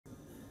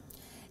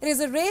It is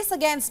a race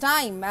against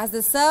time as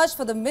the search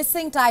for the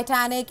missing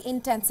Titanic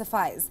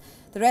intensifies.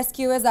 The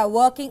rescuers are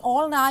working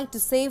all night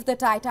to save the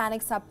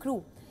Titanic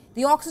subcrew.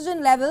 The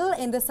oxygen level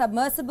in the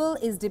submersible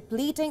is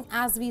depleting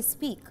as we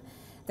speak.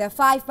 There are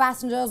 5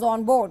 passengers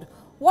on board.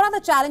 What are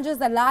the challenges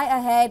that lie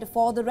ahead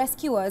for the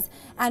rescuers,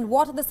 and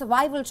what are the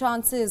survival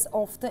chances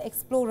of the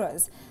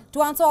explorers?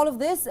 To answer all of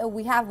this,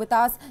 we have with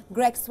us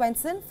Greg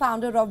Swenson,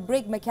 founder of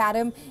Brig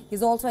Macadam.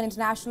 He's also an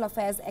international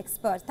affairs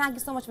expert. Thank you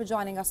so much for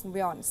joining us on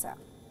WION, sir.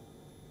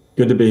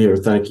 Good to be here.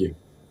 Thank you.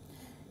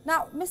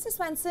 Now, Mr.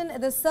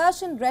 Swenson, the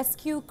search and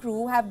rescue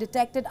crew have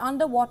detected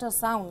underwater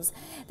sounds.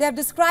 They have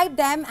described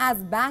them as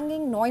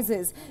banging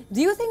noises.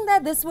 Do you think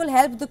that this will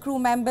help the crew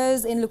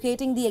members in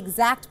locating the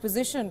exact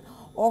position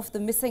of the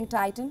missing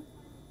Titan?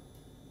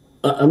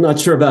 I'm not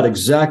sure about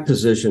exact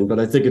position, but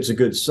I think it's a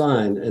good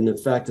sign. And the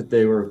fact that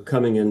they were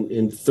coming in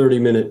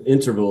 30-minute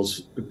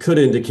intervals could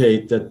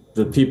indicate that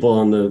the people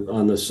on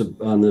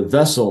the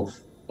vessel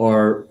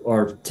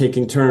are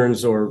taking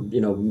turns or,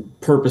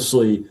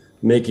 purposely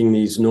making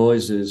these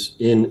noises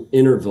in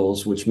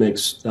intervals, which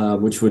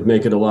would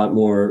make it a lot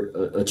more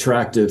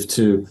attractive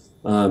to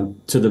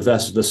the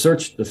vessel, the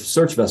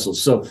search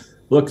vessels. So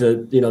look,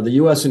 the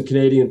U.S. and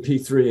Canadian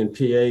P3 and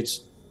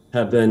P8s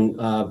have been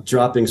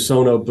dropping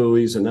sono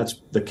buoys, and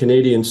that's the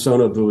Canadian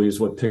sono buoy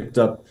is what picked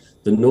up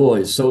the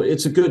noise. So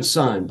it's a good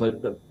sign.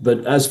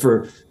 But as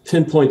for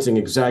pinpointing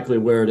exactly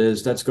where it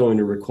is, that's going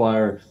to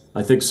require,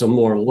 I think, some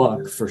more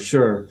luck for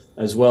sure,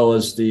 as well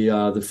as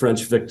the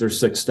French Victor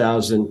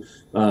 6000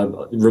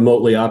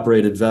 remotely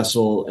operated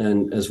vessel,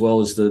 and as well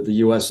as the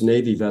U.S.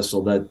 Navy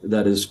vessel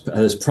that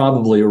has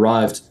probably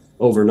arrived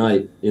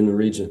overnight in the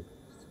region.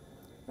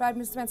 Right,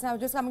 Mr. Swenson, I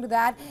was just coming to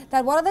that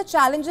what are the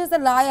challenges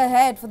that lie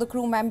ahead for the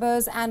crew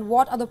members, and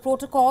what are the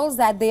protocols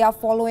that they are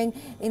following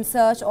in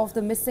search of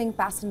the missing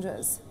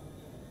passengers?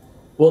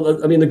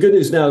 Well, I mean, the good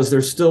news now is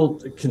they're still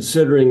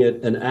considering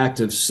it an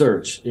active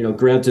search.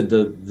 Granted,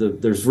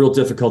 there's real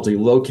difficulty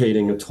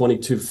locating a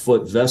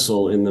 22-foot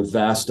vessel in the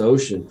vast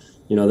ocean.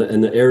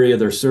 And the area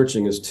they're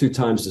searching is 2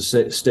 times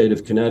the state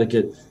of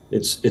Connecticut.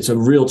 It's a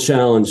real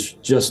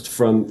challenge just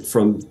for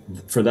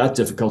that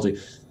difficulty.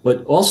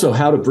 But also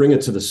how to bring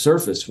it to the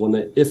surface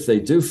if they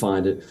do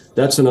find it.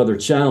 That's another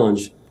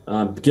challenge,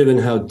 given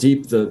how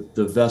deep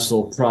the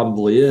vessel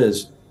probably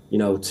is,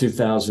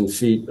 2,000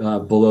 feet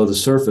below the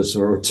surface,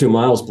 or 2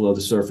 miles below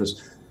the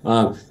surface.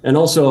 And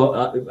also,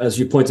 as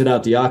you pointed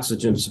out, the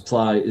oxygen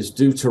supply is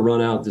due to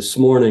run out this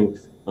morning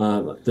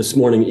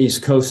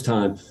East Coast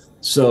time.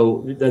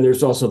 So then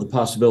there's also the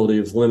possibility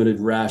of limited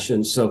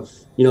rations. So,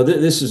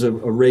 this is a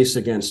race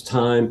against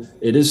time.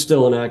 It is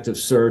still an active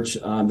search.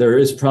 There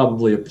is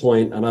probably a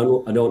point, and I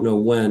don't know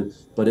when,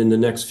 but in the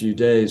next few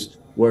days,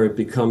 where it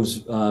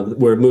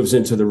moves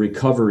into the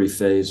recovery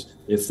phase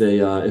if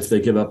they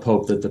give up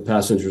hope that the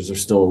passengers are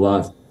still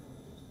alive.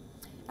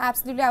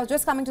 Absolutely. I was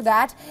just coming to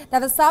that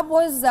the sub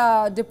was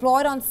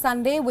deployed on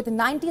Sunday with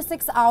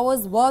 96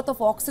 hours worth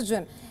of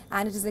oxygen,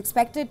 and it is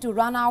expected to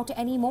run out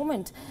any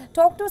moment.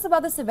 Talk to us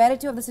about the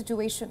severity of the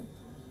situation.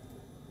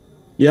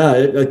 Yeah,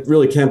 it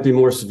really can't be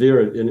more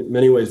severe. In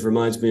many ways,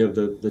 reminds me of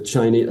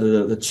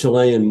the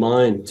Chilean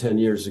mine 10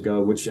 years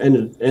ago, which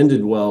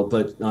ended well,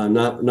 but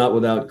not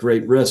without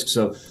great risk.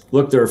 So,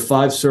 look, there are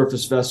 5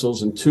 surface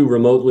vessels and 2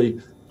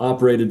 remotely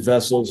operated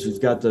vessels.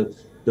 You've got the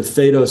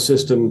FADO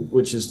system,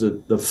 which is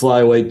the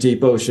flyaway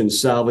deep ocean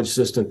salvage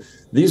system.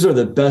 These are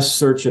the best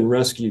search and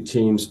rescue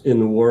teams in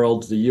the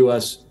world. The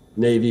U.S.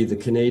 Navy, the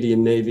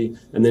Canadian Navy,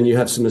 and then you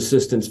have some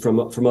assistance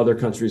from other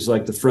countries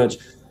like the French.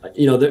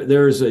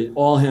 There is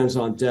all hands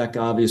on deck,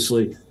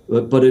 obviously,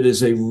 but it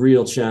is a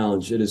real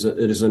challenge. It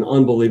is an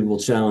unbelievable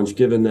challenge,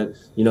 given that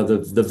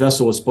the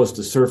vessel was supposed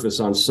to surface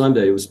on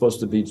Sunday. It was supposed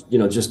to be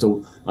just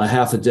a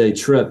half a day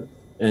trip,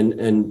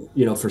 and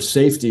for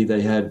safety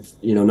they had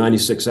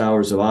 96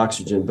 hours of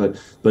oxygen, but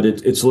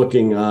it's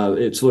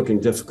looking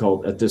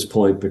difficult at this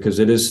point, because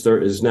it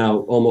is now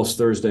almost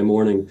Thursday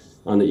morning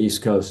on the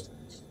East Coast.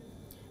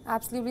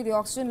 Absolutely. The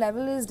oxygen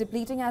level is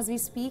depleting as we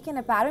speak, and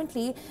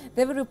apparently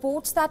there were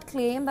reports that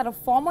claim that a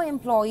former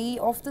employee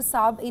of the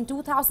sub in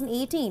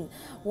 2018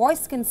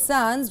 voiced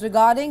concerns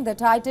regarding the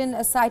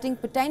Titan citing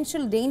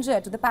potential danger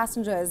to the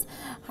passengers.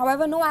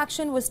 However, no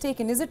action was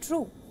taken. Is it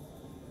true?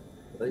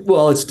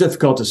 Well, it's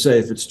difficult to say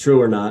if it's true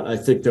or not. I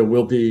think there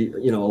will be,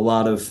 a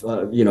lot of,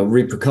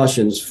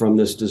 repercussions from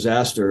this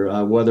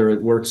disaster, whether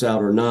it works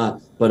out or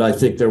not. But I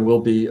think there will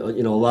be, a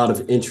lot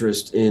of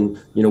interest in,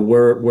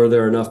 were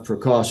there enough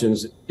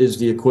precautions? Is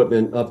the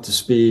equipment up to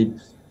speed?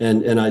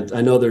 And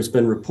I know there's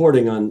been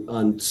reporting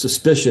on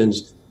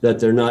suspicions that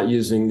they're not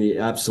using the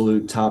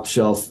absolute top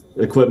shelf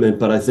equipment,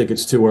 but I think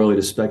it's too early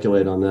to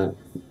speculate on that.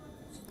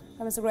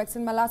 Mr.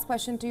 Gregson, my last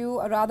question to you,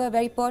 a rather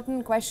very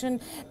pertinent question,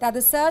 that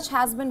the search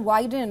has been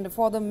widened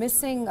for the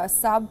missing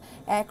sub.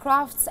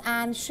 Aircrafts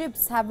and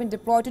ships have been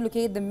deployed to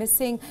locate the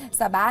missing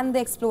sub and the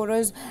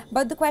explorers.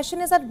 But the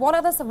question is that what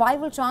are the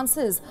survival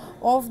chances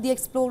of the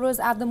explorers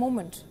at the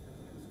moment?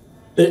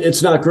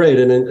 It's not great,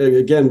 and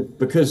again,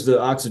 because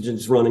the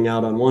oxygen's running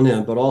out on one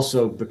hand, but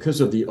also because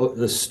of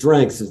the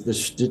strength,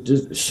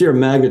 the sheer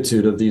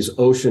magnitude of these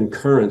ocean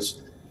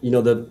currents.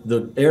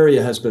 The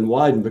area has been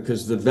widened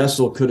because the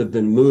vessel could have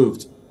been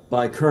moved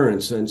by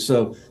currents, and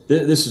so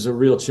this is a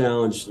real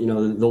challenge.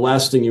 The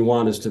last thing you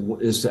want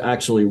is to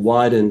actually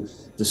widen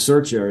the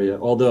search area.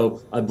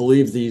 Although I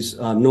believe these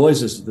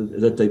noises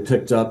that they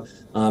picked up,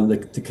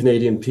 the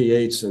Canadian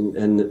P8s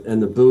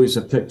and the buoys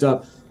have picked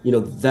up.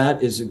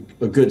 That is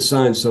a good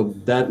sign. So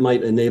that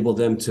might enable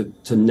them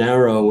to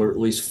narrow or at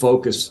least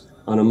focus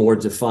on a more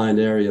defined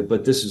area.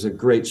 But this is a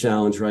great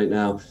challenge right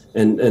now.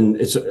 And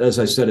it's, as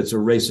I said, it's a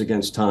race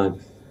against time.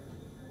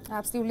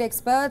 Absolutely.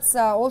 Experts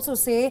also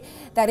say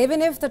that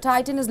even if the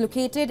Titan is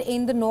located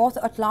in the North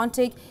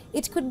Atlantic,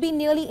 it could be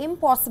nearly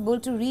impossible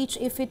to reach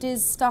if it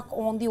is stuck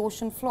on the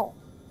ocean floor.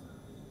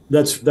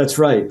 That's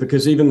right,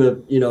 because even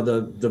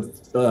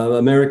the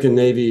American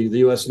Navy, the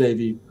U.S.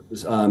 Navy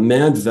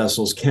manned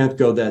vessels can't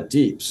go that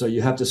deep. So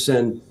you have to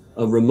send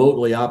a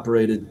remotely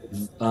operated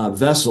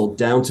vessel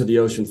down to the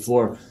ocean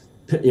floor.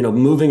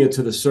 Moving it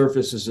to the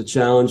surface is a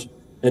challenge,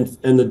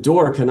 and the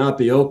door cannot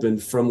be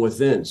opened from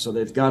within. So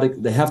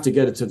they have to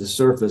get it to the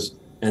surface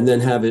and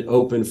then have it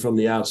open from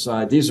the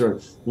outside. These are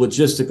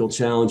logistical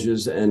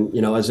challenges, and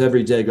as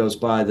every day goes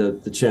by,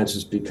 the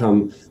chances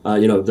become,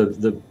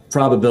 the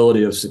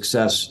probability of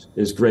success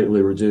is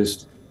greatly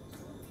reduced.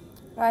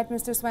 Right,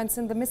 Mr.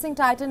 Swenson, the missing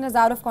Titan is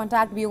out of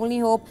contact. We only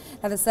hope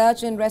that the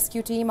search and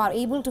rescue team are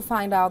able to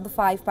find out the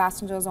 5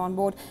 passengers on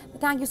board. But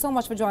thank you so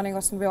much for joining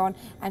us on WION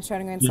and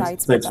sharing your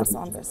insights with us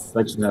on this.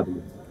 Thanks for having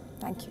me.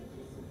 Thank you.